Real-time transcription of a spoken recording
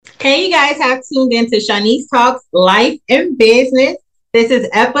Hey, you guys have tuned into Shanice Talks Life and Business. This is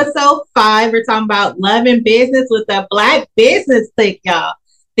episode 5. We're talking about love and business with the Black Business Clique, y'all.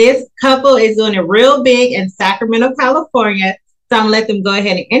 This couple is doing it real big in Sacramento, California. So I'm going to let them go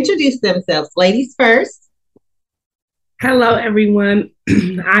ahead and introduce themselves. Ladies first. Hello, everyone.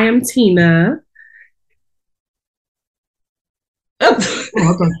 I am Tina. Oh, I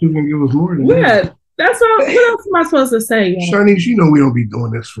thought you were going to give us more than that. Yeah, that's all. What else am I supposed to say? Shanice, you know we don't be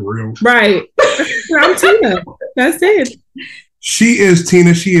doing this for real. Right. I'm Tina. That's it. She is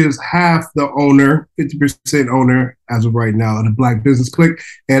Tina. She is half the owner, 50% owner as of right now of the Black Business Clique.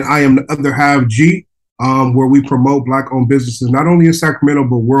 And I am the other half, G, where we promote Black-owned businesses, not only in Sacramento,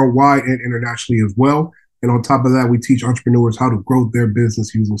 but worldwide and internationally as well. And on top of that, we teach entrepreneurs how to grow their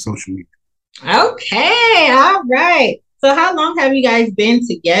business using social media. Okay. All right. So how long have you guys been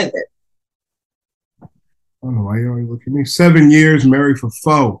together? I don't know why you always look at me. 7 years, married for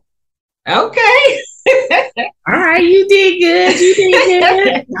 4. Okay. All right, you did good. You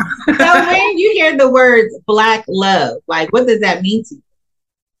did good. So when you hear the words Black love, like what does that mean to you?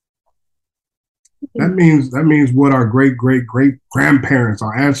 That means what our great grandparents,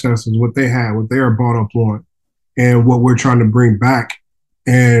 our ancestors, what they had, what they are brought up on, and what we're trying to bring back,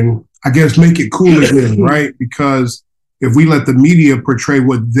 and I guess make it cool again, right? Because if we let the media portray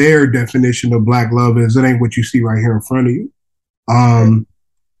what their definition of Black love is, it ain't what you see right here in front of you.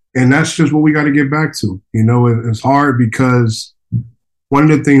 And that's just what we got to get back to. You know, it's hard because one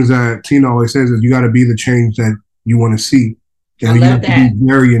of the things that Tina always says is you got to be the change that you want to see. And you have to be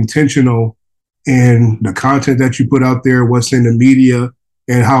very intentional in the content that you put out there, what's in the media,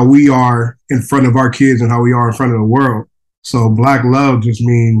 and how we are in front of our kids and how we are in front of the world. So Black love just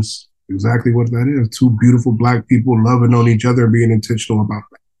means exactly what that is. 2 beautiful Black people loving on each other and being intentional about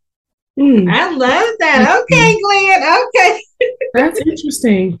that. I love that. Okay, Glenn. Okay. That's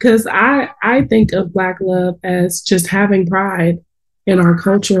interesting because I think of Black love as just having pride in our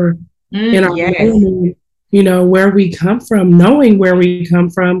culture, in our family, you know, where we come from, knowing where we come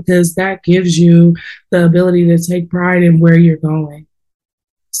from, because that gives you the ability to take pride in where you're going.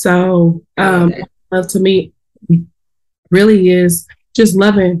 So love to me really is just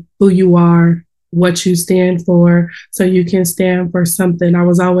loving who you are, what you stand for, so you can stand for something. I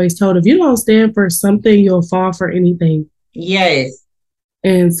was always told, if you don't stand for something, you'll fall for anything. Yes.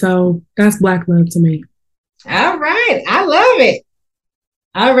 And so that's Black love to me. All right. I love it.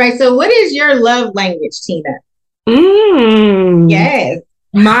 All right. So what is your love language, Tina? Yes.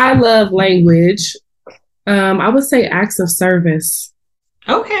 My love language, I would say acts of service.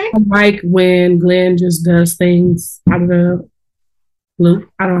 Okay. I like when Glenn just does things out of the blue.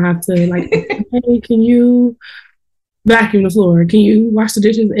 I don't have to like, hey, can you vacuum the floor? Can you wash the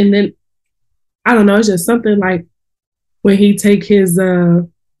dishes? And then, I don't know, it's just something like when he take his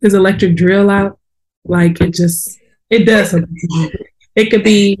electric drill out, like it does something. It could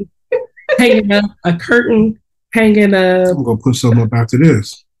be hanging up a curtain, hanging up. I'm gonna put something up after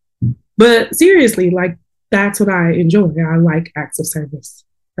this. But seriously, like that's what I enjoy. I like acts of service.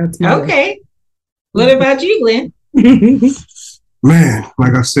 That's my okay. What about you, Glenn? Man,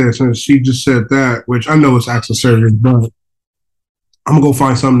 like I said, since she just said that, which I know it's acts of service, but I'm gonna go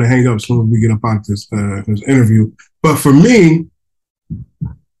find something to hang up as soon as we get up out this interview. But for me,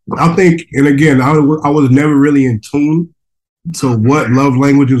 I think, and again, I was never really in tune to what love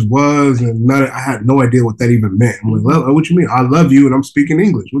languages was, and I had no idea what that even meant. I'm like, well, what you mean? I love you, and I'm speaking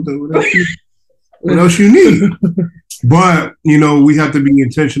English. What else you need? But you know, we have to be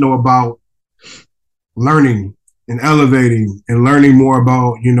intentional about learning and elevating and learning more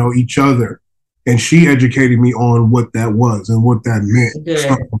about, you know, each other. And she educated me on what that was and what that meant.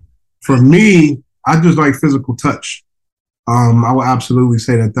 So for me, I just like physical touch. I would absolutely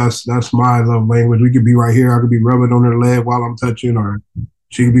say that's my love language. We could be right here. I could be rubbing on her leg while I'm touching, or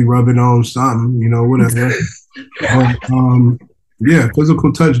she could be rubbing on something, you know, whatever. Yeah,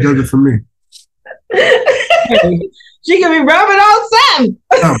 physical touch does it for me. She could be rubbing on something.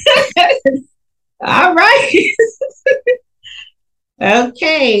 All right.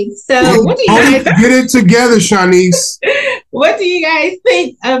 Okay, so what do you guys get it together, Shanice? What do you guys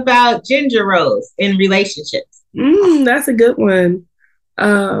think about gender roles in relationships? That's a good one.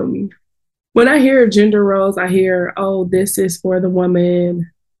 When I hear gender roles, I hear, oh, this is for the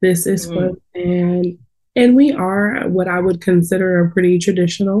woman, this is for the man, and we are what I would consider a pretty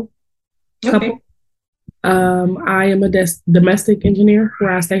traditional couple. I am a domestic engineer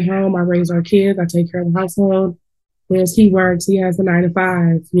where I stay home, I raise our kids, I take care of the household. Whereas he works, he has a 9 to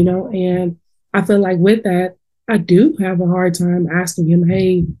 5, you know, and I feel like with that, I do have a hard time asking him,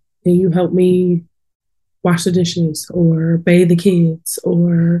 hey, can you help me wash the dishes or bathe the kids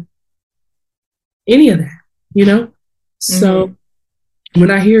or any of that, you know? So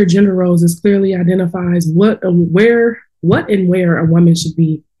when I hear gender roles, it clearly identifies what and where a woman should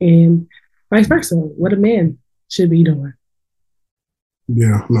be, and vice versa, what a man should be doing.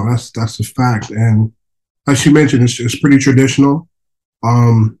 Yeah, no, that's a fact. And as you mentioned, it's pretty traditional.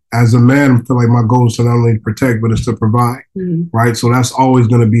 As a man, I feel like my goal is to not only protect, but it's to provide, right? So that's always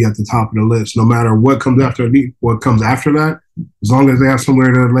going to be at the top of the list, no matter what comes after that. As long as they have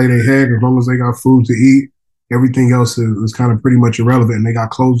somewhere to lay their head, as long as they got food to eat, everything else is kind of pretty much irrelevant. And they got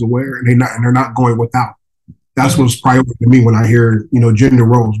clothes to wear, and they're not going without. That's what's priority to me when I hear gender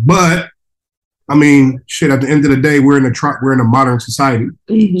roles. But I mean, shit. At the end of the day, we're in a modern society,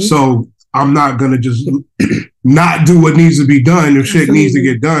 so I'm not gonna just not do what needs to be done if shit needs to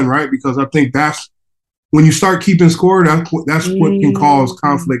get done, right? Because I think that's when you start keeping score. That's what can cause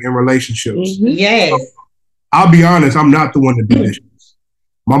conflict in relationships. Yes. So, I'll be honest. I'm not the one to do dishes.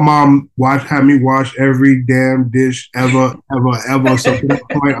 My mom had me wash every damn dish ever. So to that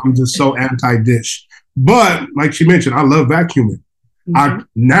point, I'm just so anti-dish. But like she mentioned, I love vacuuming. I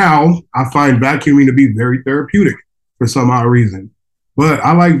find vacuuming to be very therapeutic for some odd reason. But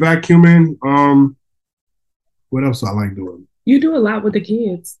I like vacuuming. What else I like doing? You do a lot with the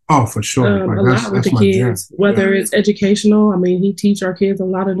kids. Oh, for sure. A lot with the kids, whether it's educational. I mean, he teach our kids a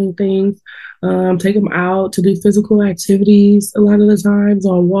lot of new things. Take them out to do physical activities a lot of the times,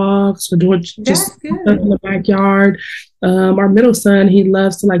 on walks or doing just stuff in the backyard. Our middle son, he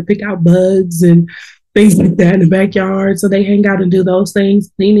loves to like pick out bugs and things like that in the backyard. So they hang out and do those things,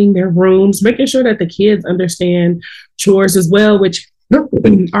 cleaning their rooms, making sure that the kids understand chores as well, which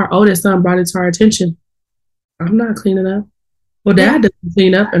our oldest son brought it to our attention. I'm not cleaning up. Well, Dad doesn't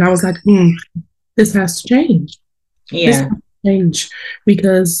clean up. And I was like, this has to change. Yeah. This has to change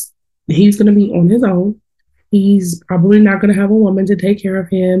because he's going to be on his own. He's probably not going to have a woman to take care of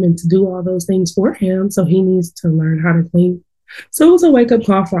him and to do all those things for him. So he needs to learn how to clean. So it was a wake-up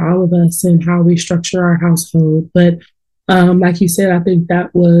call for all of us and how we structure our household. But like you said, I think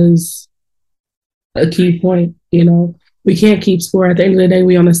that was a key point. We can't keep score. At the end of the day,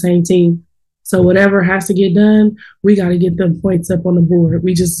 we on the same team. So whatever has to get done, we got to get the points up on the board.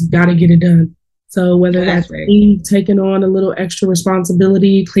 We just got to get it done. So whether that's me taking on a little extra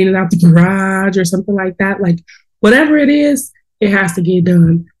responsibility, cleaning out the garage or something like that, like whatever it is, it has to get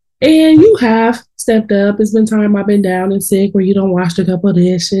done. And you have stepped up. It's been time I've been down and sick where you don't wash a couple of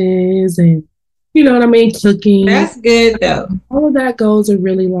dishes and, you know what I mean, cooking. That's good, though. All of that goes a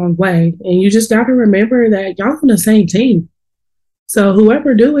really long way. And you just got to remember that y'all on the same team. So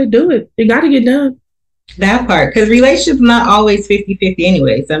whoever do it. It got to get done. That part, because relationships not always 50-50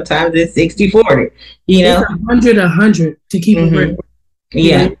 anyway. Sometimes it's 60-40, It's 100 to keep it real.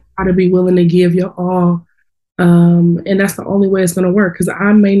 Yeah. You got to be willing to give your all. And that's the only way it's going to work, because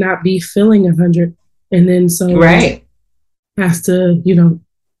I may not be feeling 100. And then so has to,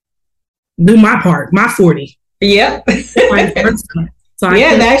 do my part, my 40. Yep. So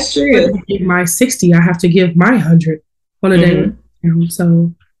that's true. Give my 60, I have to give my 100 on a day.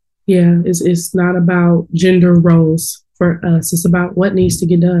 So it's not about gender roles for us. It's about what needs to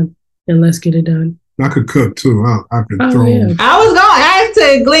get done, and let's get it done. I could cook too. I could throw. Yeah. I was gonna ask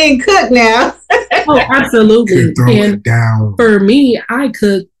to Glenn cook now. Oh, absolutely. Throw it down. For me, I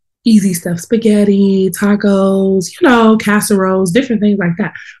cook easy stuff: spaghetti, tacos, casseroles, different things like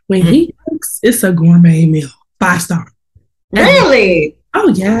that. When he cooks, it's a gourmet meal, 5-star. Really? Oh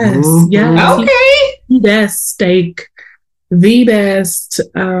yes, yes. Okay. Best steak. The best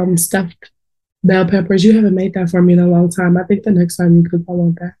stuffed bell peppers. You haven't made that for me in a long time. I think the next time you cook, I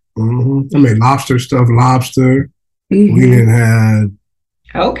want that. I made stuffed lobster. We even had.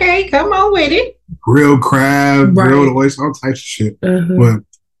 Okay, come on with it. Grilled crab, grilled oyster, all types of shit. But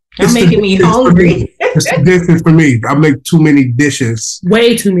you're making me hungry. It's different for me. I make too many dishes.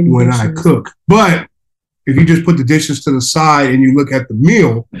 Way too many when dishes. I cook. But if you just put the dishes to the side and you look at the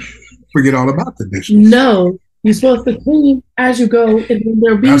meal, forget all about the dishes. No. You're supposed to clean as you go, and then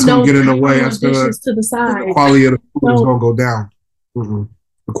there'll be no get in the way. That's dishes to the side. The quality of the food is gonna go down.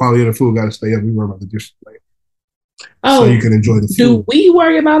 The quality of the food got to stay up. We worry about the dishes later. So you can enjoy the food. Do we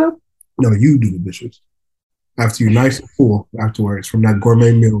worry about them? No, you do the dishes after you're nice and full afterwards from that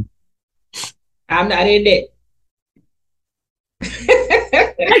gourmet meal. I'm not in it.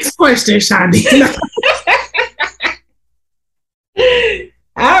 Next question, Shandi.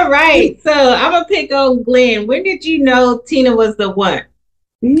 All right, so I'm gonna pick on Glenn. When did you know Tina was the one?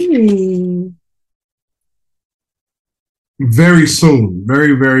 Very soon,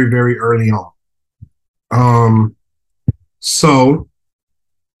 very, very, very early on. So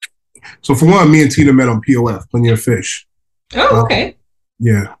for one, me and Tina met on POF, Plenty of Fish. Oh, okay.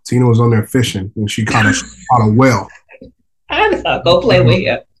 Yeah, Tina was on there fishing, and she caught a whale. I know. Go play with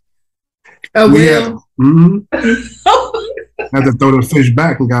you. A whale? Had to throw the fish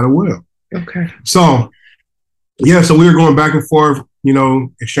back and got a whale. Okay. So, yeah, so we were going back and forth,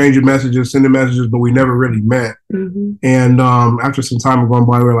 exchanging messages, sending messages, but we never really met. Mm-hmm. And after some time going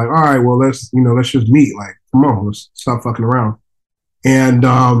by, we were like, all right, well, let's just meet. Like, come on, let's stop fucking around. And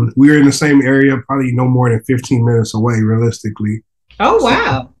we were in the same area, probably no more than 15 minutes away, realistically. Oh,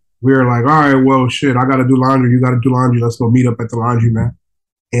 wow. So we were like, all right, well, shit, I got to do laundry. You got to do laundry. Let's go meet up at the laundromat.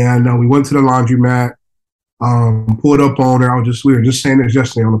 And we went to the laundromat, pulled up on her. We were just saying this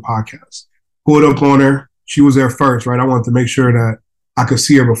yesterday on the podcast. Pulled up on her. She was there first, right? I wanted to make sure that I could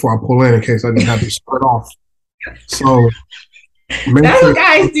see her before I pull in case I didn't have to start off. So that's what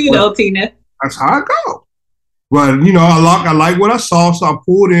guys do, though, Tina. That's how I go. But, I like what I saw, so I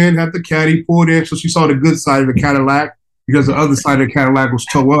pulled in, had the caddy, pulled in, so she saw the good side of the Cadillac because the other side of the Cadillac was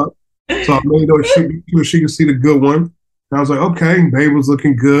toe up. So I made sure she could see the good one. And I was like, okay, babe was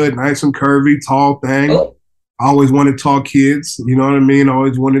looking good, nice and curvy, tall thing. Oh. I always wanted tall kids, you know what I mean? I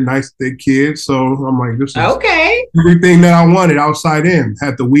always wanted nice, thick kids. So I'm like, this is everything that I wanted outside in.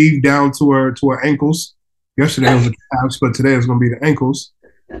 Had the weave down to her ankles. Yesterday was the calves, but today is going to be the ankles.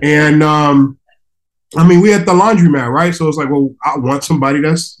 And, we had the laundromat, right? So it's like, well, I want somebody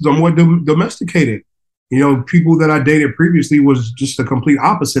that's somewhat domesticated. People that I dated previously was just the complete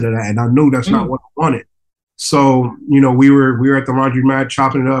opposite of that. And I knew that's not what I wanted. So, we were at the laundromat,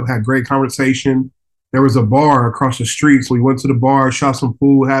 chopping it up, had great conversation. There was a bar across the street. So we went to the bar, shot some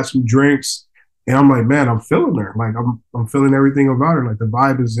food, had some drinks. And I'm like, man, I'm feeling her. Like, I'm feeling everything about her. Like, the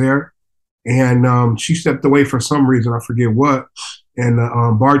vibe is there. And she stepped away for some reason. I forget what. And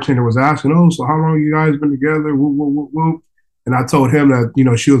the bartender was asking, oh, so how long you guys been together? Whoop, whoop, whoop, whoop. And I told him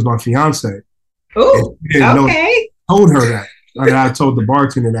that, she was my fiance. Oh, okay. Told her that. And I told the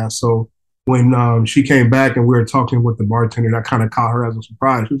bartender that. So when she came back and we were talking with the bartender, that kind of caught her as a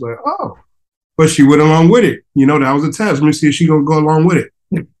surprise. She was like, oh. But she went along with it. That was a test. Let me see if she's going to go along with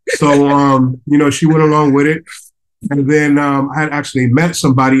it. So, she went along with it. And then I had actually met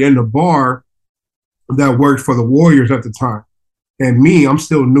somebody in the bar that worked for the Warriors at the time. And me, I'm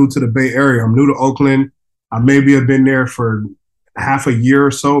still new to the Bay Area. I'm new to Oakland. I maybe have been there for half a year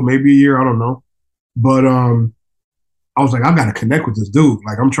or so, maybe a year. I don't know. But I was like, I got to connect with this dude.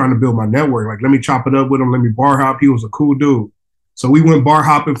 Like, I'm trying to build my network. Like, let me chop it up with him. Let me bar hop. He was a cool dude. So we went bar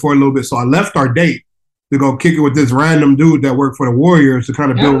hopping for a little bit. So I left our date to go kick it with this random dude that worked for the Warriors to kind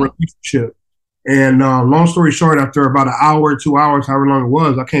of build a relationship. And long story short, after about an hour, 2 hours, however long it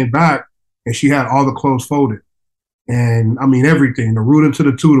was, I came back and she had all the clothes folded. And everything, the rooter to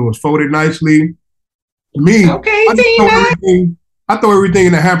the tutor was folded nicely. Me, okay, I throw everything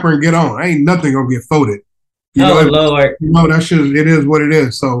in the hamper and get on. Ain't nothing gonna get folded. Lord. That's just, it is what it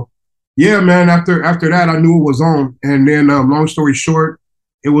is. So yeah, man, after that, I knew it was on. And then long story short,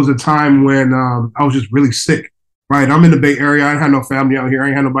 it was a time when I was just really sick, right? I'm in the Bay Area. I ain't had no family out here. I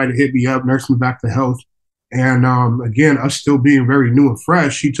ain't had nobody to hit me up, nurse me back to health. And again, us still being very new and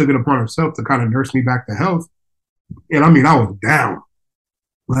fresh, she took it upon herself to kind of nurse me back to health. And I was down.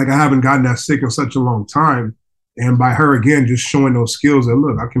 Like, I haven't gotten that sick in such a long time. And by her, again, just showing those skills that,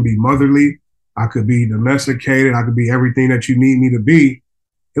 look, I can be motherly, I could be domesticated, I could be everything that you need me to be.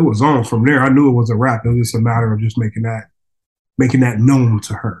 It was on from there. I knew it was a wrap. It was just a matter of just making that known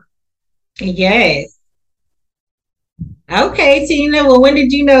to her. Yes. Okay, Tina. Well, when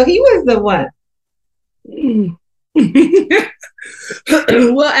did you know he was the one?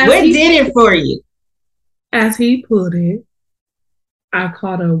 What did it for you? As he put it, I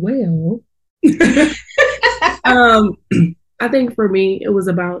caught a whale. I think for me, it was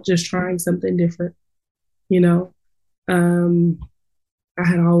about just trying something different. I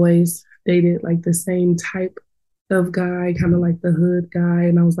had always dated like the same type of guy, kind of like the hood guy.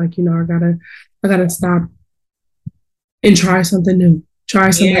 And I was like, I gotta stop and try something new.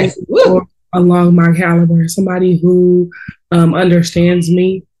 Try something along my caliber. Somebody who understands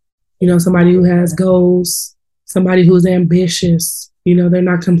me. Somebody who has goals, somebody who's ambitious, they're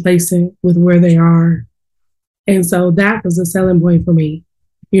not complacent with where they are. And so that was a selling point for me.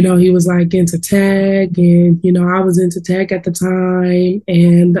 He was like into tech and, I was into tech at the time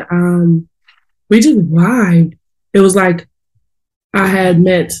and we just vibed. It was like I had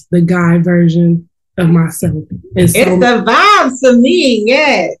met the guy version of myself. And so, it's the vibes for me,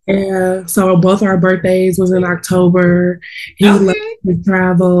 yes. Yeah. So both our birthdays was in October. He loved to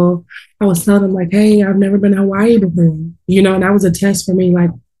travel. I was telling him like, hey, I've never been to Hawaii before. And that was a test for me. Like,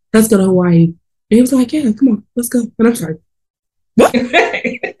 let's go to Hawaii. And he was like, yeah, come on, let's go. And I'm like, what?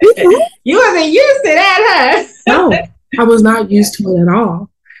 You wasn't used to that, huh? No. I was not used to it at all.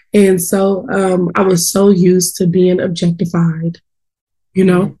 And so I was so used to being objectified, you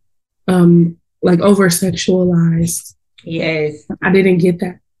know, like over sexualized. Yes. I didn't get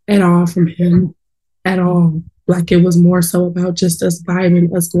that at all from him at all. Like it was more so about just us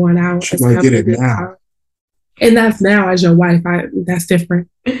vibing, us going out. She might get it now. And that's now as your wife. That's different.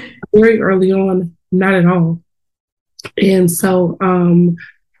 Very early on, not at all. And so when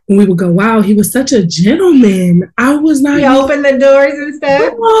we would go out, he was such a gentleman. I was not. He opened the doors and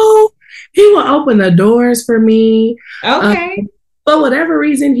stuff? No, he would open the doors for me. Okay. For whatever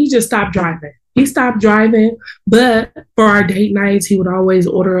reason, he just stopped driving. He stopped driving, but for our date nights, he would always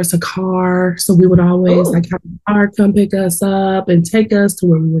order us a car. So we would always like have a car come pick us up and take us to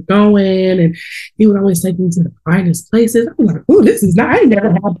where we were going. And he would always take me to the finest places. I'm like, oh, this is not, I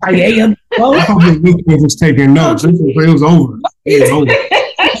never had paella. I was taking notes. It was over. It was over.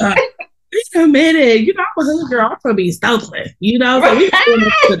 Wait a minute, you know, I'm a hood girl. I'm gonna be stolen, you know. So we going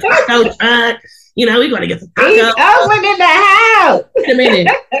to the taco truck, you know, we're gonna get some tacos. He's opening the house. Wait a minute.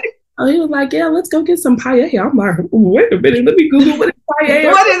 Oh, he was like, yeah, let's go get some paella. I'm like, wait a minute, let me Google what is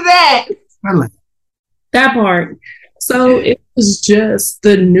paella. What is that? That part. So it was just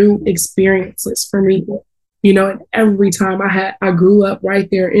the new experiences for me. You know, and every time I grew up right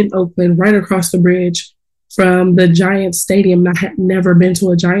there in Oakland, right across the bridge from the Giants stadium. And I had never been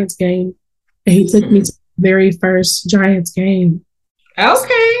to a Giants game. And he took me to the very first Giants game.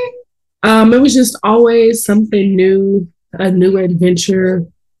 Okay. It was just always something new, a new adventure.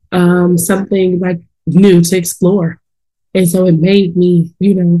 Something like new to explore. And so it made me,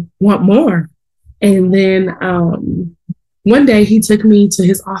 you know, want more. And then one day he took me to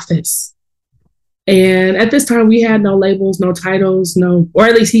his office. And at this time we had no labels, no titles, or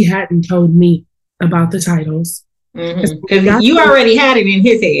at least he hadn't told me about the titles. Because you already had it in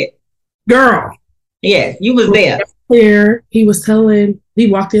his head. Girl. Yes, you was there. There, he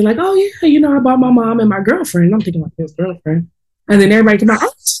walked in like, oh yeah, you know, I bought my mom and my girlfriend. I'm thinking like his girlfriend. And then everybody came out,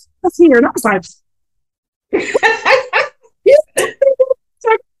 oh, that's here. And I was like,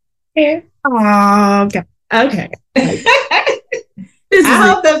 oh, okay. I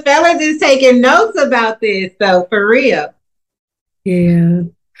hope the fellas is taking notes about this, though, for real. Yeah.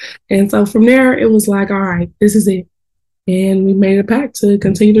 And so from there, it was like, all right, this is it. And we made a pact to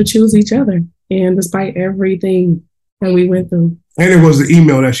continue to choose each other. And despite everything that we went through. And it was the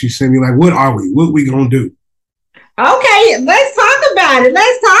email that she sent me, like, what are we? What we going to do? Okay, let's talk about it.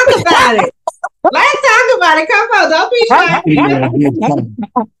 Let's talk about it. Come on, don't be shy.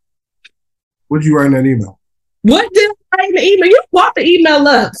 What'd you write in that email? What did I write in the email? You brought the email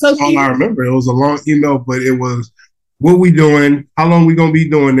up. So all I remember, it was a long email, but it was, what we doing? How long we gonna be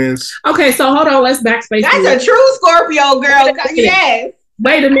doing this? Okay, so hold on. Let's backspace. That's a true Scorpio girl. Yes.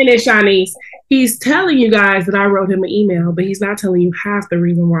 Wait a minute, Shanice. He's telling you guys that I wrote him an email, but he's not telling you half the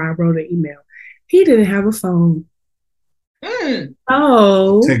reason why I wrote an email. He didn't have a phone.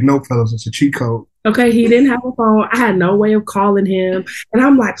 Oh. Take note, fellas. It's a cheat code. Okay, he didn't have a phone. I had no way of calling him. And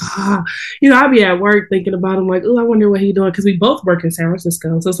I'm like, you know, I'd be at work thinking about him like, oh, I wonder what he's doing. Because we both work in San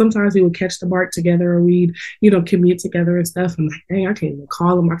Francisco. So sometimes we would catch the BART together or we'd, you know, commute together and stuff. I'm like, dang, I can't even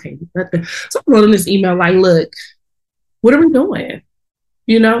call him. I can't do nothing. So I wrote in this email like, look, what are we doing?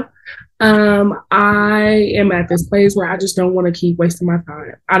 You know, I am at this place where I just don't want to keep wasting my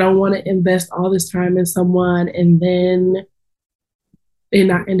time. I don't want to invest all this time in someone and then it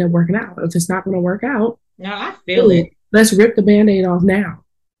not end up working out. If it's not going to work out, no, I feel it. Let's rip the Band-Aid off now.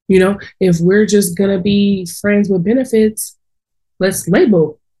 You know, if we're just going to be friends with benefits, let's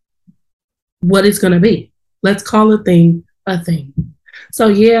label what it's going to be. Let's call a thing a thing. So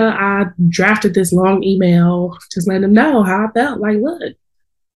yeah, I drafted this long email, just letting them know how I felt. Like, look,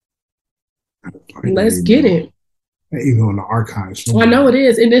 let's get it. That email in the archives. Well, I know it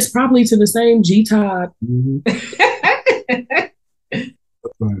is. And it's probably to the same G Todd.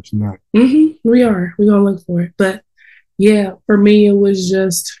 It's not. We are. We're going to look for it. But yeah, for me, it was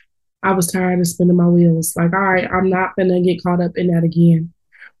just, I was tired of spinning my wheels. Like, all right, I'm not going to get caught up in that again,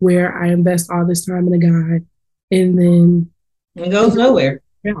 where I invest all this time in a guy and then it goes nowhere.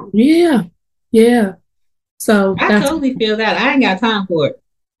 Yeah. So I totally feel that. I ain't got time for it.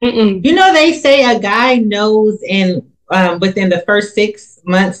 Mm-mm. You know, they say a guy knows within the first 6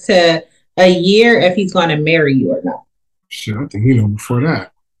 months to a year if he's going to marry you or not. Shit, I think he know before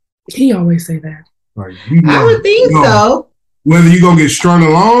that. He always say that. Like, you know, I would think so. Whether you're going to get strung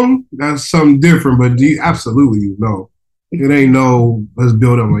along, that's something different, but absolutely you know. It ain't no, let's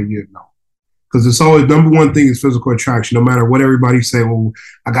build up like you know. Because it's always, number one thing is physical attraction. No matter what everybody say, well,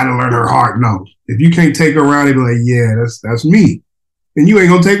 I got to learn her heart. No. If you can't take her around, they be like, yeah, that's me. And you ain't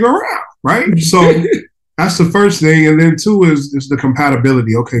going to take her around, right? So That's the first thing. And then two is the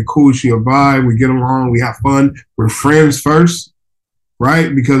compatibility. Okay, cool. She a vibe. We get along. We have fun. We're friends first,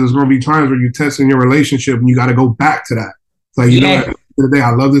 right? Because there's going to be times where you're testing your relationship and you got to go back to that. It's like, you know, at the end of the day,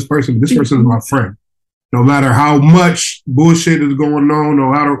 I love this person, but this person is my friend. No matter how much bullshit is going on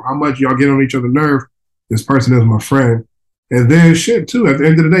or how much y'all get on each other's nerve, this person is my friend. And then shit, too, at the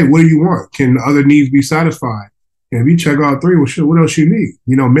end of the day, what do you want? Can other needs be satisfied? And if you check all three, well, shit, what else you need?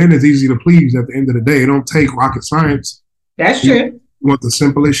 You know, men is easy to please at the end of the day. It don't take rocket science. That's true. You want the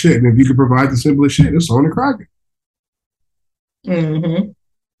simplest shit. And if you can provide the simplest shit, it's on the cracking. Mm-hmm.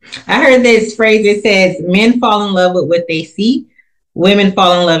 I heard this phrase that says, men fall in love with what they see, women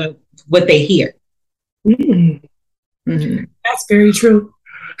fall in love with what they hear. Mm-hmm. Mm-hmm. That's very true.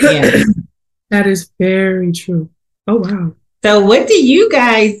 Yeah. That is very true. Oh, wow. So what do you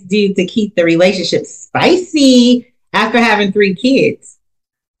guys do to keep the relationship spicy after having 3 kids?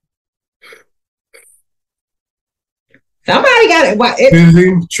 Somebody got it.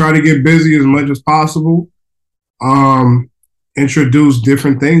 Busy. Try to get busy as much as possible. Introduce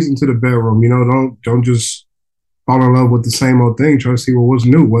different things into the bedroom. You know, don't just fall in love with the same old thing. Try to see what's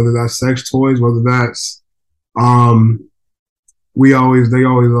new, whether that's sex toys, whether that's they always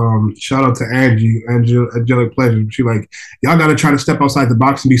shout out to Angelic Pleasure. She like, y'all got to try to step outside the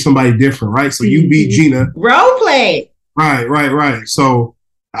box and be somebody different, right? So you be Gina. Role play. Right. So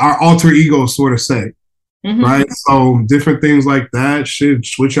our alter ego sort of say, right? So different things like that, shit,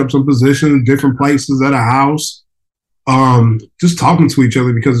 switch up some positions, different places at a house. Just talking to each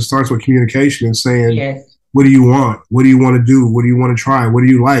other, because it starts with communication and saying, what do you want? What do you want to do? What do you want to try? What do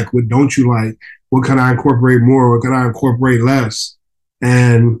you like? What don't you like? What can I incorporate more? What can I incorporate less?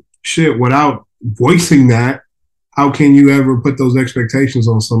 And shit, without voicing that, how can you ever put those expectations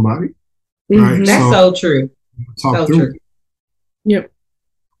on somebody? Right? That's so true. Talk through it. Yep.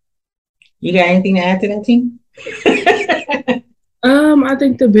 You got anything to add to that, team? I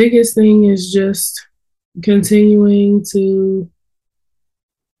think the biggest thing is just continuing to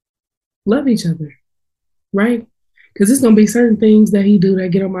love each other, right? Because there's going to be certain things that he do that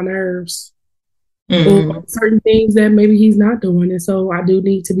get on my nerves. Or certain things that maybe he's not doing. And so I do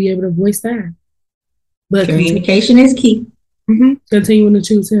need to be able to voice that. But communication is key. Continuing to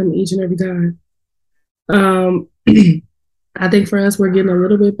choose him each and every time. I think for us, we're getting a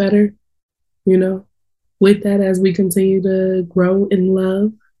little bit better, you know, with that as we continue to grow in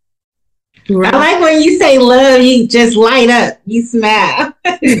love. Right? I like when you say love, you just light up, you smile.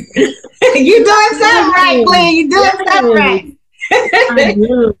 You doing something right, Glenn. You doing something right. I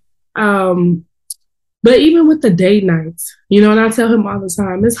do. But even with the date nights, you know, and I tell him all the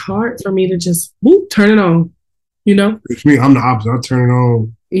time, it's hard for me to just turn it on, you know? It's me. I'm the opposite. I turn it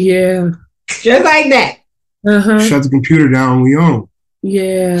on. Yeah. Just like that. Shut the computer down. We on.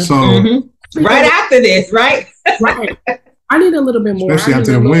 Yeah. So right after this, right? Right. I need a little bit more. Especially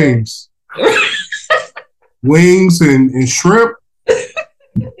after the wings. Wings and shrimp.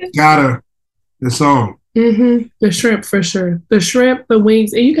 It's on. The shrimp for sure. The shrimp, the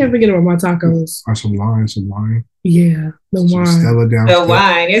wings, and you can't forget about my tacos. Or some wine. Yeah, the wine. Stella down. The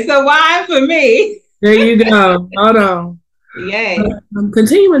wine. It's a wine for me. There you go. Hold on. Yeah. I'm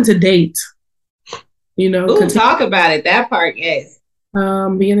continuing to date. You know, talk about it. That part, yes.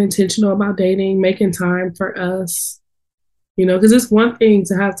 Being intentional about dating, making time for us. You know, because it's one thing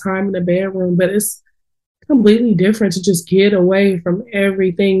to have time in the bedroom, but it's completely different to just get away from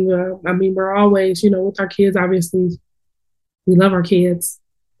everything. I mean, we're always, you know, with our kids, obviously, we love our kids.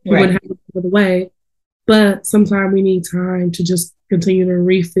 We wouldn't have it the way. But sometimes we need time to just continue to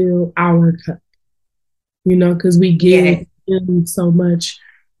refill our cup, you know, because we give them so much.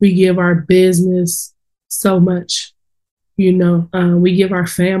 We give our business so much, you know. We give our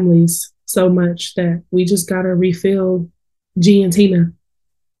families so much that we just got to refill G and Tina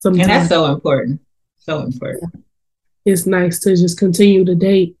sometimes. And that's so important. So important. It's nice to just continue to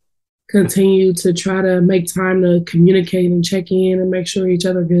date, continue to try to make time to communicate and check in and make sure each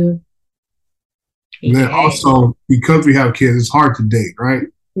other good. And then also, because we have kids, it's hard to date, right?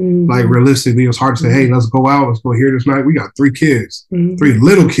 Like realistically, it's hard to say, hey, let's go out, let's go here this night. We got 3 kids, 3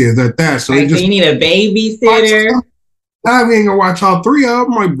 little kids at that. So, so you need a babysitter. Nah, we ain't gonna watch all 3 of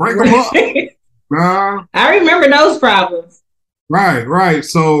them, like break them up. Nah. I remember those problems. Right.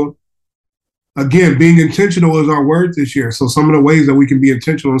 So again, being intentional is our word this year. So some of the ways that we can be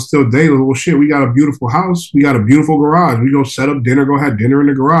intentional and still date, well, shit, we got a beautiful house. We got a beautiful garage. We go set up dinner, go have dinner in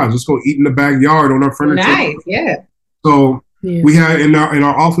the garage. Let's go eat in the backyard on our furniture. Nice, yeah. So we had in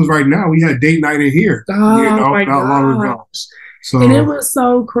our office right now, we had date night in here. My not long ago. So, and it was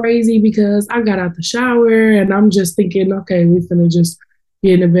so crazy because I got out the shower and I'm just thinking, okay, we're finna just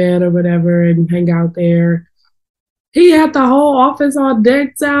get in the bed or whatever and hang out there. He had the whole office all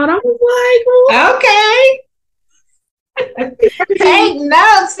decked out. I was like, okay. Take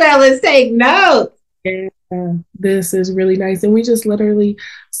notes, fellas. Take notes. Yeah, this is really nice. And we just literally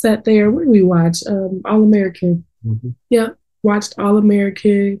sat there. What did we watch? All American. Mm-hmm. Yeah, watched All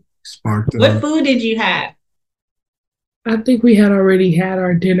American. What food did you have? I think we had already had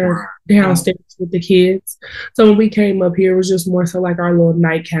our dinner downstairs with the kids. So when we came up here, it was just more so like our little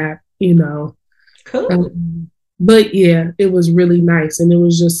nightcap, you know. Cool. But yeah, it was really nice. And it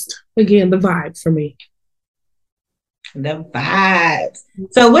was just, again, the vibe for me. The vibes.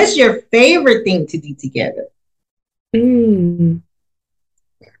 So what's your favorite thing to do together?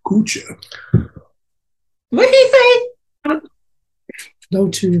 Coochie. What did he say?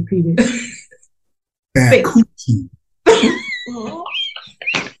 Don't you repeat it. That coochie.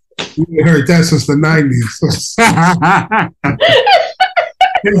 You ain't heard that since the 90s.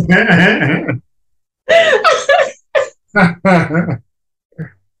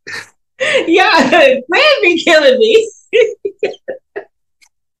 Yeah, man be killing me.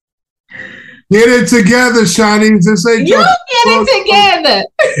 Get it together, Shanice. This ain't you get it together.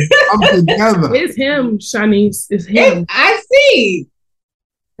 I'm together. It's him, Shanice. It's him. I see.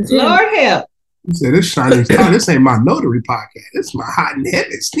 Lord help. You said this Shanice. Oh, this ain't my notary podcast. It's my hot and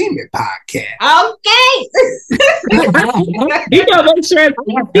heavy steaming podcast. Okay. You gotta make sure it's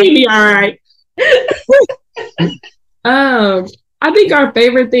steamy, all right. I think our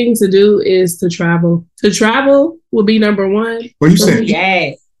favorite thing to do is to travel. To travel will be number one. Well, you said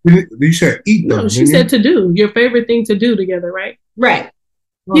yes. You said eat though. No, she said to do. Your favorite thing to do together, right? Right.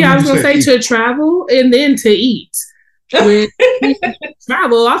 Yeah, I was gonna say eat. To travel and then to eat. When we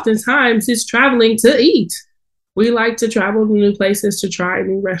travel, oftentimes it's traveling to eat. We like to travel to new places to try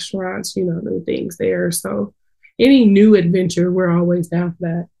new restaurants, you know, new things there. So any new adventure, we're always down for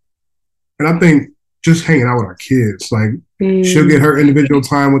that. And I think just hanging out with our kids, like she'll get her individual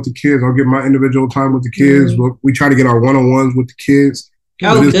time with the kids. I'll get my individual time with the kids. We try to get our one-on-ones with the kids.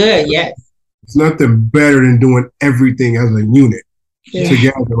 Oh, good. Yes. It's nothing better than doing everything as a unit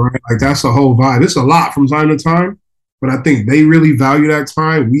together, right? Like that's a whole vibe. It's a lot from time to time. But I think they really value that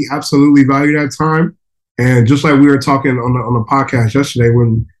time. We absolutely value that time. And just like we were talking on the podcast yesterday,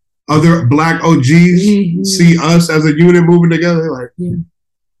 when other Black OGs see us as a unit moving together, they're like,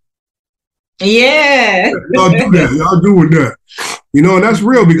 y'all do that. Y'all doing that. You know, and that's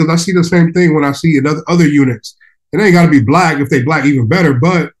real because I see the same thing when I see other units. And they ain't got to be Black. If they Black, even better.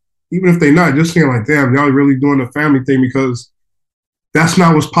 But even if they not, just saying like, damn, y'all really doing the family thing because that's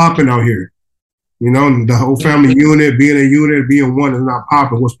not what's popping out here. You know, the whole family unit, being one is not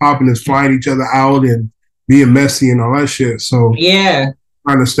popping. What's popping is flying each other out and being messy and all that shit. So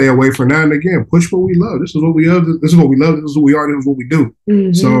trying to stay away from that. And again, push what we love. This is what we love. This is what we love. This is who we are. This is what we do.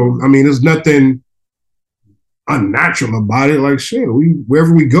 Mm-hmm. So, I mean, there's nothing unnatural about it. Like shit,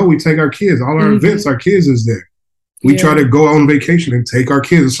 wherever we go, we take our kids. All our events, our kids is there. We try to go on vacation and take our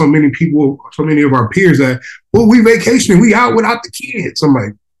kids. There's so many people, so many of our peers that, well, we vacationing, we out without the kids. I'm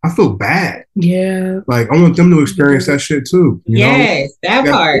like, I feel bad. Yeah. Like I want them to experience that shit too. You know? That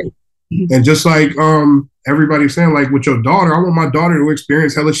part. And just like everybody's saying, like with your daughter, I want my daughter to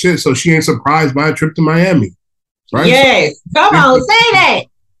experience hella shit so she ain't surprised by a trip to Miami. Right? Yes. So, come on, say that.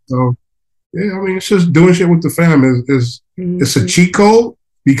 So yeah, I mean it's just doing shit with the fam is it's a cheat code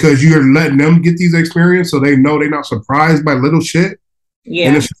because you're letting them get these experiences so they know they're not surprised by little shit. Yeah.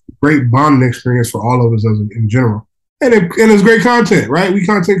 And it's a great bonding experience for all of us in general. And it's great content, right? We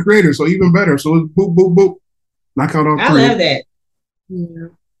content creators, so even better. So it's boop, boop, boop. Knock out all three. I love that. Yeah.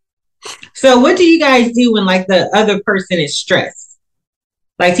 So what do you guys do when like the other person is stressed?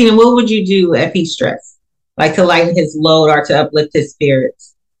 Like Tina, what would you do if he's stressed? Like to lighten his load or to uplift his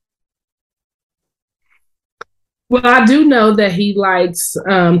spirits? Well, I do know that he likes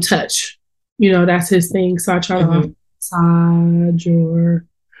touch. You know, that's his thing. So I try to massage or,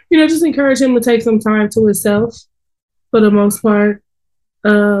 you know, just encourage him to take some time to himself. For the most part,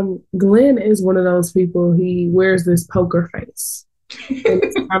 Glenn is one of those people, he wears this poker face. And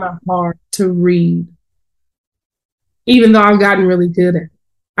it's kind of hard to read. Even though I've gotten really good at it.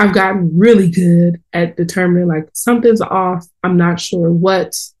 I've gotten really good at determining like something's off. I'm not sure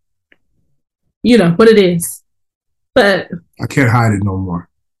what, you know, what it is. But I can't hide it no more.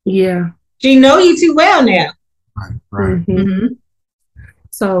 Yeah. She know you too well now. Right. Mm-hmm.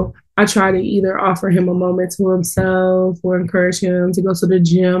 So I try to either offer him a moment to himself or encourage him to go to the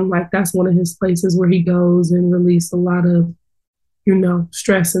gym. Like that's one of his places where he goes and release a lot of, you know,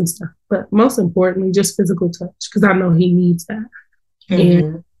 stress and stuff. But most importantly, just physical touch because I know he needs that.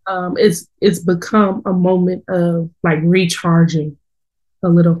 And it's become a moment of like recharging a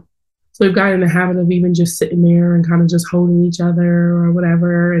little. So we've gotten in the habit of even just sitting there and kind of just holding each other or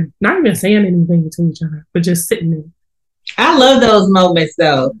whatever, and not even saying anything to each other, but just sitting there. I love those moments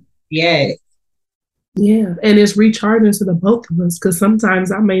though. Yes. Yeah. And it's recharging to the both of us, because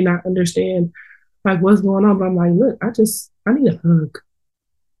sometimes I may not understand like what's going on, but I'm like, look, I need a hug.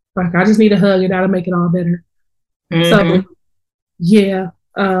 Like I just need a hug, and that'll make it all better. So yeah,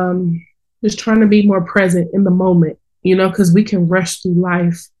 just trying to be more present in the moment, you know, because we can rush through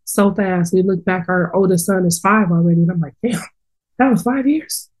life so fast. We look back, our oldest son is 5 already, and I'm like, damn, that was 5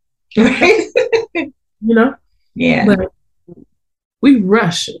 years. You know? Yeah. But we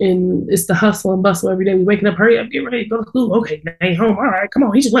rush, and it's the hustle and bustle every day. We waking up, hurry up, get ready, go to school. Okay, now he's home. All right, come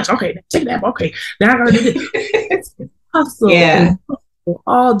on, he just lunch. Okay, take that. Okay, now I gotta do this. Hustle. Yeah.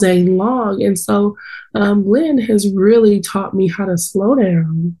 All day long. And so Lynn has really taught me how to slow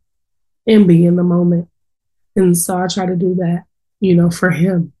down and be in the moment. And so I try to do that, you know, for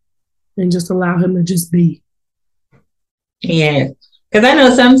him, and just allow him to just be. Yeah. Because I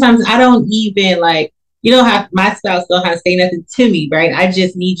know sometimes I don't even like, my spouse don't have to say nothing to me, right? I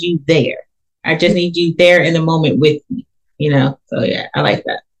just need you there. I just need you there in the moment with me, you know? So yeah, I like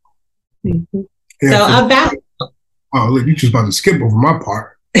that. Mm-hmm. Yeah, so about... Oh, look, you just about to skip over my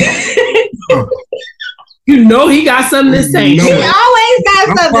part. You know he got something to say. He always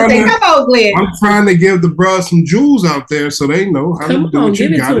got something to say. Come on, Glenn. I'm trying to give the bros some jewels out there so they know how to do what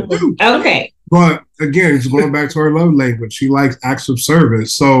you got to do. Okay. But again, it's going back to her love language. She likes acts of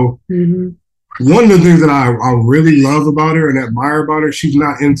service. So one of the things that I really love about her and admire about her, she's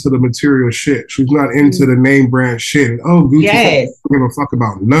not into the material shit. She's not into the name brand shit. Oh, Gucci. Yes. She don't give a fuck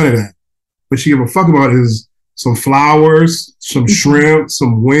about none of that. But she give a fuck about is some flowers, some shrimp,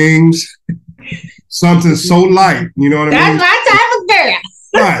 some wings, something so light. You know what I mean? That's my type of girl.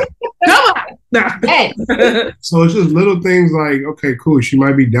 Right. Come on. So it's just little things like, okay, cool. She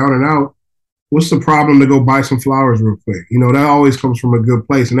might be down and out. What's the problem to go buy some flowers real quick? You know, that always comes from a good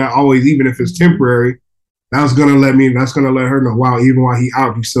place. And that always, even if it's temporary, that's gonna let her know, wow, even while he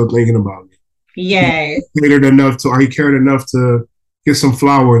out, he's still thinking about me. Yes. He cared enough to get some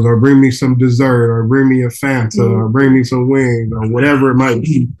flowers or bring me some dessert or bring me a Fanta or bring me some wings or whatever it might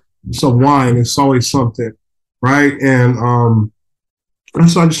be, some wine. It's always something, right? And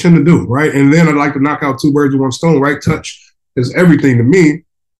that's what I just tend to do, right? And then I like to knock out 2 birds with 1 stone, right? Touch is everything to me.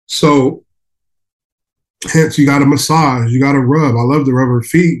 So hence you got to massage, you got to rub. I love to rub her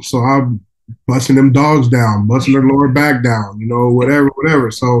feet. So I'm busting them dogs down, busting their lower back down, you know,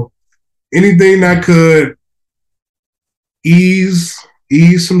 whatever. So anything that could ease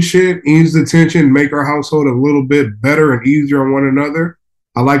some shit, ease the tension, make our household a little bit better and easier on one another,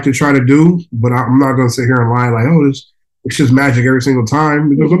 I like to try to do, but I'm not going to sit here and lie like, oh, it's just magic every single time,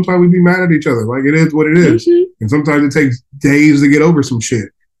 because sometimes we be mad at each other. Like, it is what it is. And sometimes it takes days to get over some shit,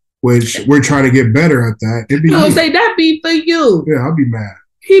 which we're trying to get better at that. Say that be for you. Yeah, I'll be mad.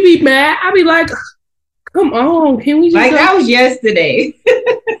 He be mad. I'll be like, come on, can we just like that was yesterday.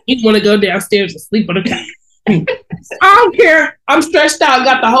 You want to go downstairs and sleep on the couch. I don't care. I'm stretched out.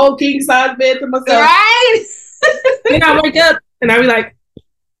 Got the whole king size bed to myself. Right. Then I wake up and I be like,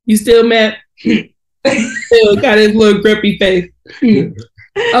 "You still mad?" Still got his little grumpy face.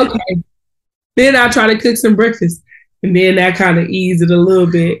 Okay. Then I try to cook some breakfast, and then that kind of ease it a little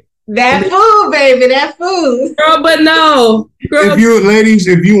bit. That food, baby. That food, girl. But no, girl. If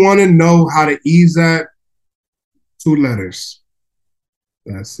you want to know how to ease that, 2 letters.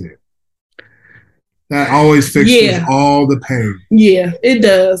 That's it. That always fixes all the pain. Yeah, it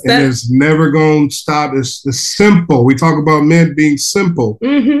does. And it's never going to stop. It's simple. We talk about men being simple.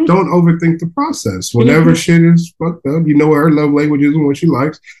 Don't overthink the process. Whenever shit is fucked up, you know what her love language is and what she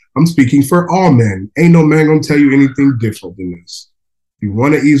likes. I'm speaking for all men. Ain't no man going to tell you anything different than this. If you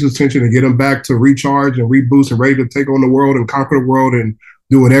want to ease his tension and get him back to recharge and reboost and ready to take on the world and conquer the world and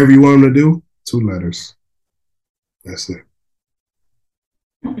do whatever you want him to do, 2 letters. That's it.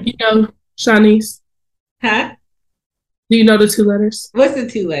 You know, Shanice. Huh? Do you know the 2 letters? What's the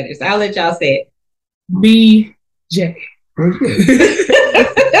 2 letters? I'll let y'all say it. BJ. I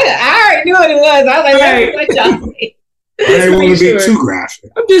already knew what it was. I was like, let y'all say it. I didn't want to be too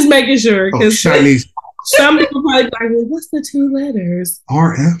graphic. I'm just making sure. Because Chinese. Some people probably like, well, what's the 2 letters?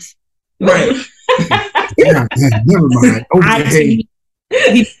 RF. Right. Yeah, never mind. Okay.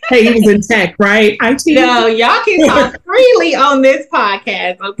 He was in tech, right? IT. No, y'all can talk freely on this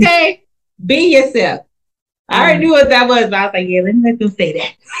podcast, okay? Be yourself. I already knew what that was, but I was like, yeah, let me let them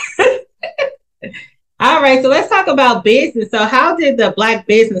say that. All right, so let's talk about business. So how did the Black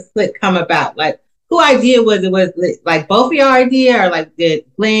Business Clique come about? Like, who idea was it? Was it like both of y'all idea, or like did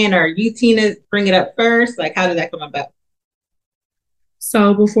Glenn or you, Tina, bring it up first? Like, how did that come about?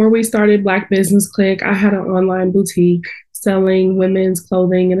 So before we started Black Business Clique, I had an online boutique selling women's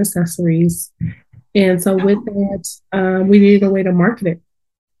clothing and accessories. And so with that, we needed a way to market it.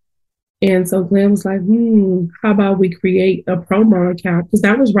 And so Glenn was like, how about we create a promo account? Because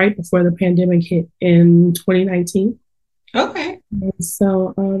that was right before the pandemic hit in 2019. Okay. And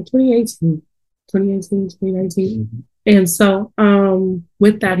so 2019. And so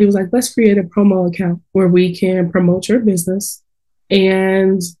with that, he was like, let's create a promo account where we can promote your business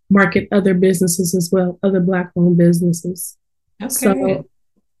and market other businesses as well, other Black-owned businesses. Okay. So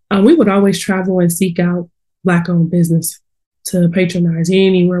we would always travel and seek out Black-owned business to patronize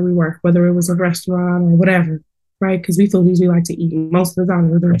anywhere we work, whether it was a restaurant or whatever, right? Because we feel we like to eat most of the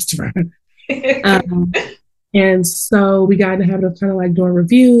time at the restaurant. And so we got in the habit of kind of like doing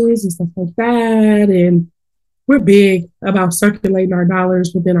reviews and stuff like that. And we're big about circulating our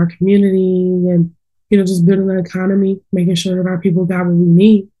dollars within our community and, you know, just building an economy, making sure that our people got what we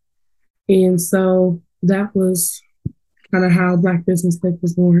need. And so that was kind of how Black Business Clique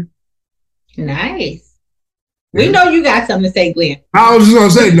was born. Nice. We know you got something to say, Glenn. I was just going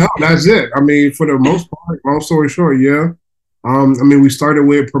to say, no, that's it. I mean, for the most part, long story short, yeah. I mean, we started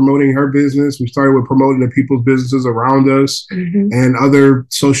with promoting her business. We started with promoting the people's businesses around us and other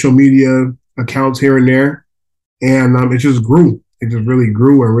social media accounts here and there. And it just grew. It just really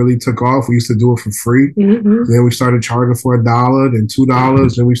grew and really took off. We used to do it for free. Then we started charging for $1, then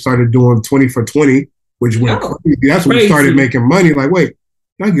 $2. Then we started doing 20 for 20, which went crazy. That's when we started making money. Like, wait,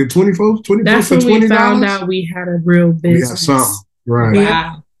 I get 20 folks, 20 That's folks for $20? That's when we found out we had a real business. Yeah, something. Right.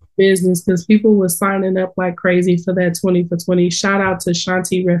 Wow. Business, because people were signing up like crazy for that 20 for 20. Shout out to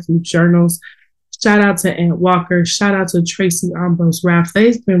Shanti Refuge Journals. Shout out to Aunt Walker. Shout out to Tracy Ambrose Raff.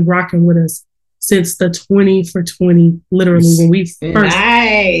 They've been rocking with us since the 20 for 20, literally when we first.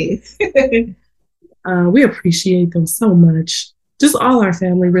 Nice. We appreciate them so much. Just all our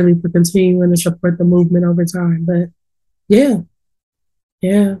family really for continuing to support the movement over time. But yeah.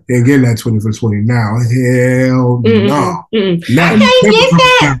 Yeah. Ain't getting that 20 for 20 now. Hell no. I can't get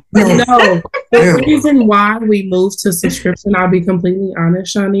that. No. The reason why we moved to subscription, I'll be completely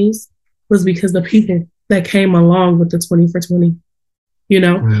honest, Shanice, was because the people that came along with the 20 for 20. You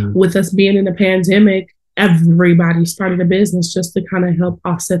know, with us being in the pandemic, everybody started a business just to kind of help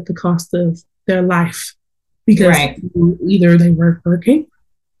offset the cost of their life because either they weren't working,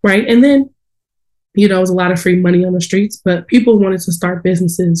 right? And then, you know, it was a lot of free money on the streets, but people wanted to start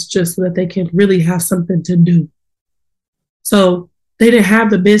businesses just so that they can really have something to do. So they didn't have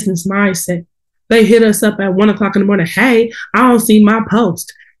the business mindset. They hit us up at 1 o'clock in the morning. Hey, I don't see my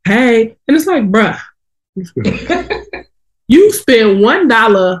post. Hey. And it's like, bruh, you spend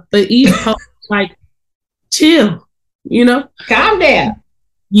 $1 for each post. Like, chill, you know? Calm down.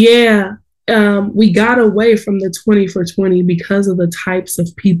 Yeah. We got away from the 20 for 20 because of the types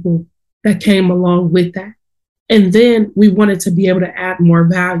of people that came along with that. And then we wanted to be able to add more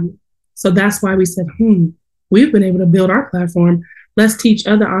value. So that's why we said, we've been able to build our platform. Let's teach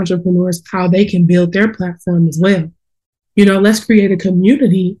other entrepreneurs how they can build their platform as well. You know, let's create a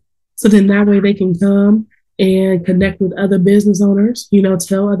community so then that way they can come and connect with other business owners, you know,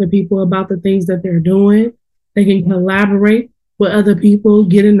 tell other people about the things that they're doing. They can collaborate with other people,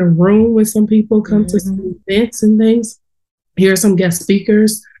 get in the room with some people, come to some events and things, hear some guest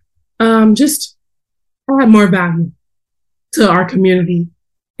speakers. Just add more value to our community.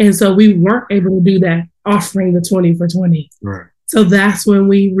 And so we weren't able to do that offering the 20 for 20. Right. So that's when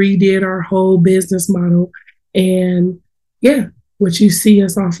we redid our whole business model. And yeah, what you see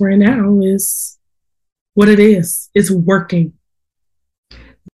us offering now is what it is. It's working.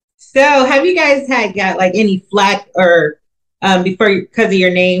 So have you guys got like any flack or because of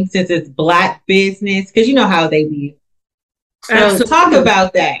your name, since it's Black Business? Because you know how they be. So absolutely. Talk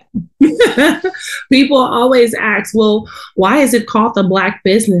about that. People always ask, well, why is it called the Black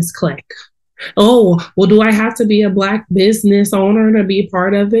Business Clique? Oh, well, do I have to be a Black business owner to be a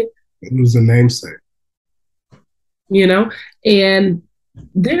part of it? It was a namesake. You know, and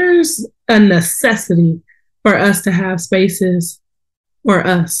there's a necessity for us to have spaces for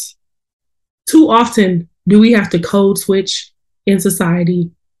us. Too often do we have to code switch in society.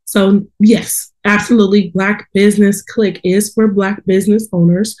 So yes, absolutely. Black Business Clique is for Black business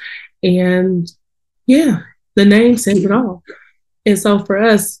owners. And yeah, the name says it all. And so for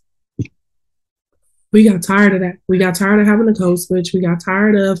us, we got tired of that. We got tired of having a code switch. We got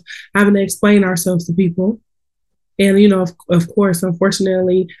tired of having to explain ourselves to people. And, you know, of course,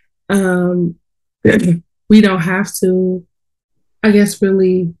 unfortunately, we don't have to, I guess,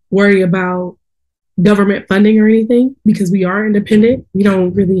 really worry about government funding or anything because we are independent. We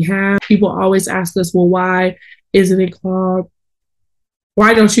don't really have, people always ask us, well, why isn't it called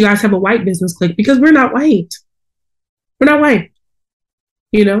Why don't you guys have a white business clique? Because we're not white. We're not white,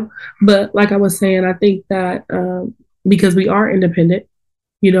 you know? But like I was saying, I think that because we are independent,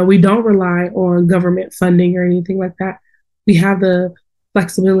 you know, we don't rely on government funding or anything like that. We have the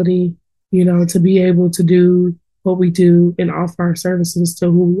flexibility, you know, to be able to do what we do and offer our services to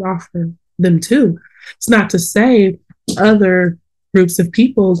who we offer them to. It's not to say other groups of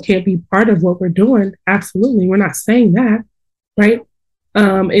people can't be part of what we're doing. Absolutely. We're not saying that, right?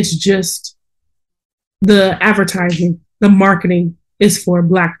 It's just the advertising, the marketing is for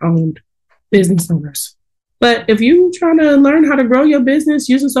Black owned business owners. But if you're trying to learn how to grow your business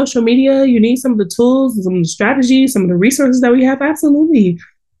using social media, you need some of the tools, some of the strategies, some of the resources that we have. Absolutely.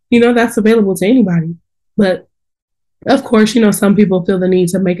 You know, that's available to anybody. But of course, you know, some people feel the need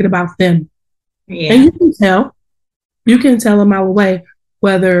to make it about them. Yeah. And you can tell a mile away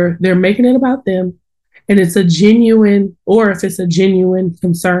whether they're making it about them and it's a genuine, or if it's a genuine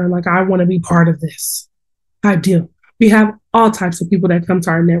concern, like I want to be part of this type deal. We have all types of people that come to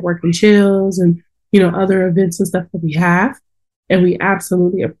our networking chills and, you know, other events and stuff that we have. And we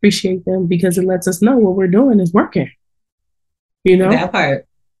absolutely appreciate them because it lets us know what we're doing is working. You know? That part.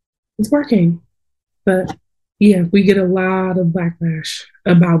 It's working. But yeah, we get a lot of backlash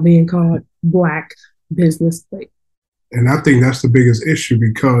about being called Black business clique. And I think that's the biggest issue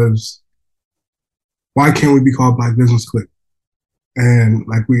because why can't we be called Black business clique? And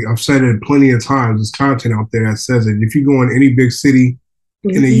like I've said it plenty of times, there's content out there that says it. If you go in any big city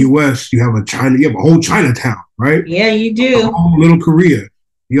in the US, you have a whole Chinatown, right? Yeah, you do. A whole little Korea.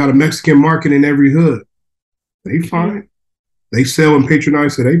 You got a Mexican market in every hood. They fine. They sell and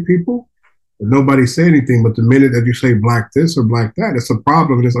patronize to their people. And nobody say anything. But the minute that you say Black this or Black that, it's a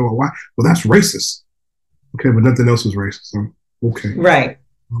problem. And it's like, well, why? Well, that's racist. Okay, but nothing else is racist. Okay. Right.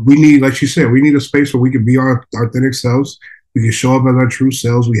 We need, like you said, we need a space where we can be our authentic selves. We can show up as our true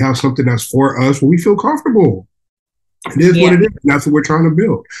selves. We have something that's for us where we feel comfortable. It is what it is. And that's what we're trying to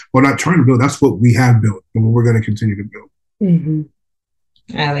build. Well, not trying to build. That's what we have built and what we're going to continue to build.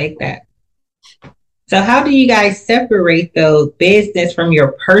 Mm-hmm. I like that. So how do you guys separate the business from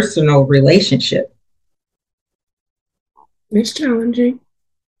your personal relationship? It's challenging.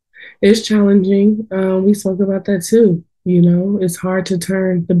 It's challenging. We spoke about that too. You know, it's hard to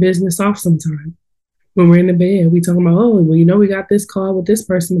turn the business off sometimes. When we're in the bed, we talking about, oh, well, you know, we got this call with this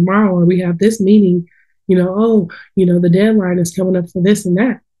person tomorrow, or we have this meeting, you know, oh, you know, the deadline is coming up for this and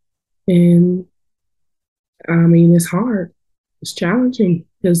that. And I mean, it's hard. It's challenging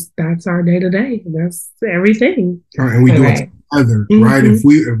because that's our day to day. That's everything. Right, and we do it together, right? If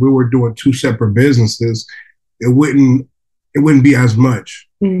we were doing two separate businesses, it wouldn't be as much,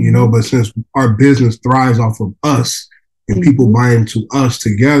 you know, but since our business thrives off of us and people buy into us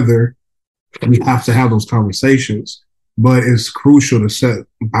together, we have to have those conversations. But it's crucial to set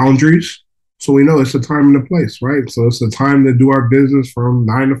boundaries so we know it's a time and a place, right? So it's a time to do our business from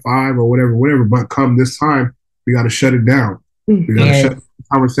 9 to 5 or whatever. But come this time, we got to shut it down. We got to shut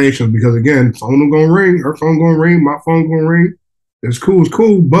conversations because, again, phone going to ring, her phone going to ring, my phone going to ring. It's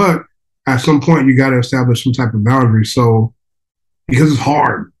cool. But at some point, you got to establish some type of boundary. So because it's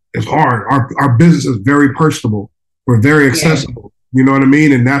hard. Our business is very personable. We're very accessible. You know what I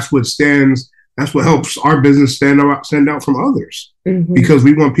mean? And that's what helps our business stand out from others. Because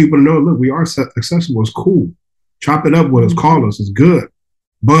we want people to know, look, we are accessible. It's cool. Chop it up with us, call us. It's good.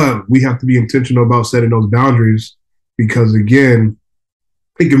 But we have to be intentional about setting those boundaries because, again,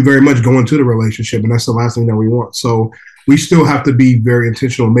 it can very much go into the relationship, and that's the last thing that we want. So we still have to be very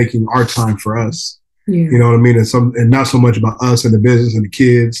intentional in making our time for us. You know what I mean? And not so much about us and the business and the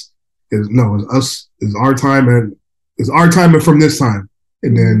kids. It's us. It's our time, and it's our time and from this time.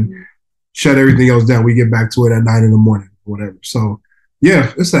 And then shut everything else down. We get back to it at 9 in the morning, whatever. So,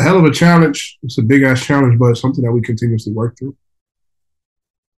 yeah, it's a hell of a challenge. It's a big ass challenge, but it's something that we continuously work through.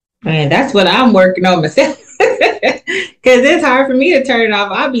 Man, that's what I'm working on myself. Because it's hard for me to turn it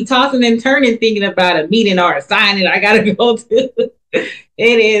off. I'll be tossing and turning thinking about a meeting or a signing I got to go to. It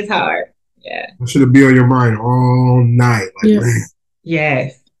is hard. Yeah. It should be on your mind all night. Like, man.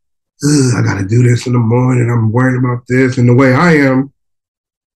 Yes. I got to do this in the morning. I'm worried about this. And the way I am,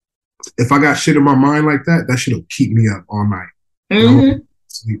 if I got shit in my mind like that, that shit will keep me up all night.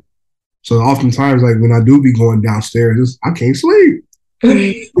 So oftentimes, like when I do be going downstairs, I can't sleep.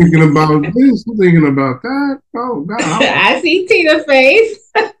 Thinking about this, thinking about that. Oh God! I see Tina's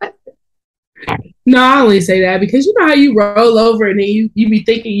face. No, I only say that because you know how you roll over and then you be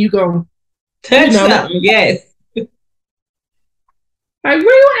thinking you gonna touch something. Yes. Like, where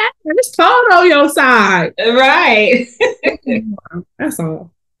you at? It's cold on your side. Right. That's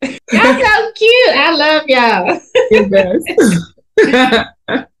all. Y'all so cute. I love y'all.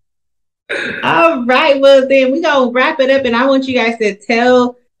 All right. Well, then we're going to wrap it up. And I want you guys to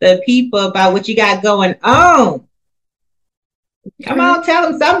tell the people about what you got going on. Come on, tell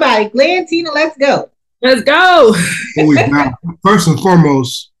them somebody. Glenn, Tina, let's go. Let's go. First and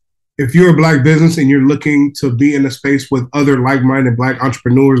foremost, if you're a Black business and you're looking to be in a space with other like-minded Black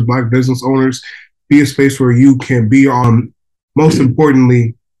entrepreneurs, Black business owners, be a space where you can be on, most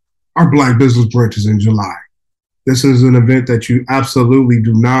importantly, our Black business brunch is in July. This is an event that you absolutely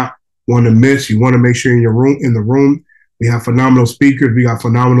do not want to miss. You want to make sure in the room. We have phenomenal speakers, we got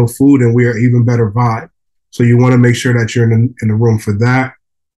phenomenal food, and we are even better vibe. So you want to make sure that you're in the room for that.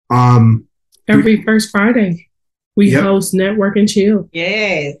 Every first Friday, we host Network and Chill.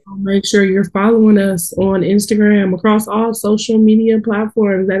 Yes. Make sure you're following us on Instagram, across all social media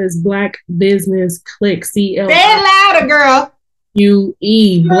platforms. That is Black Business Clique. Say it louder, girl.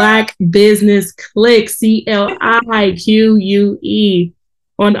 QE. Black Business Clique. CLIQUE.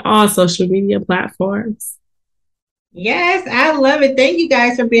 On all social media platforms. Yes, I love it. Thank you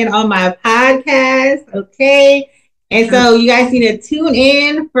guys for being on my podcast. Okay. And so you guys need to tune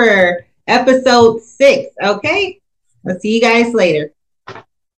in for episode 6. Okay. I'll see you guys later.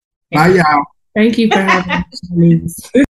 Bye, y'all. Thank you for having me.